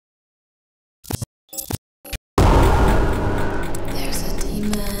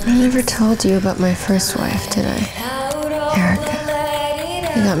never told you about my first wife, did I? Erica.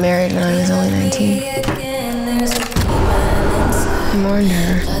 We got married when I was only 19. I mourned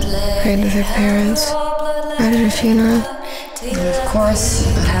her, prayed with her parents, read at her funeral. And of course,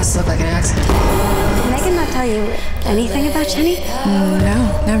 it has to look like an accident. Did Megan not tell you anything about Jenny?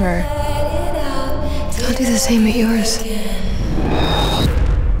 No, never. I'll do the same at yours.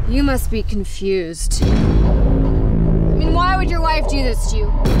 You must be confused. I mean, why would your wife do this to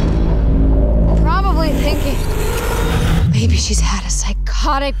you? Probably thinking maybe she's had a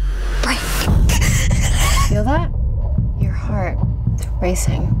psychotic break. Feel that? Your heart is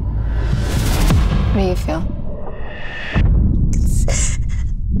racing. What do you feel?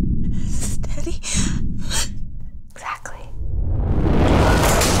 Steady. Exactly.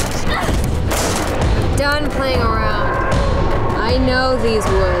 Done playing around. I know these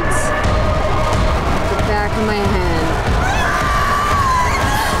woods. The back of my hand.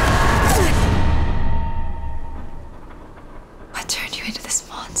 What turned you into this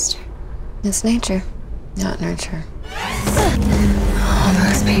monster? It's nature, not nurture. All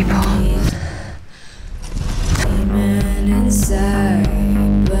those people.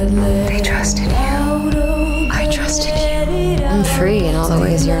 They trusted you. I trusted you. I'm free in all the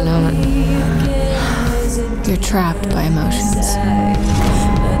ways you're not. You're trapped by emotions,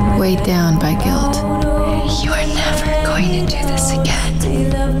 weighed down by guilt. You are never going to do this again.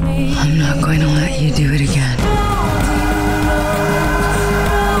 I'm not going to let you do it again.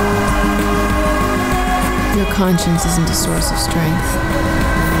 Your conscience isn't a source of strength.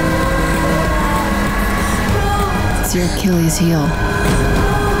 It's your Achilles heel.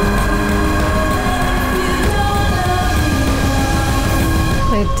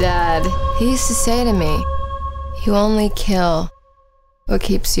 My dad, he used to say to me, you only kill what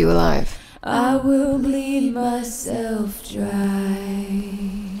keeps you alive. I will bleed myself dry.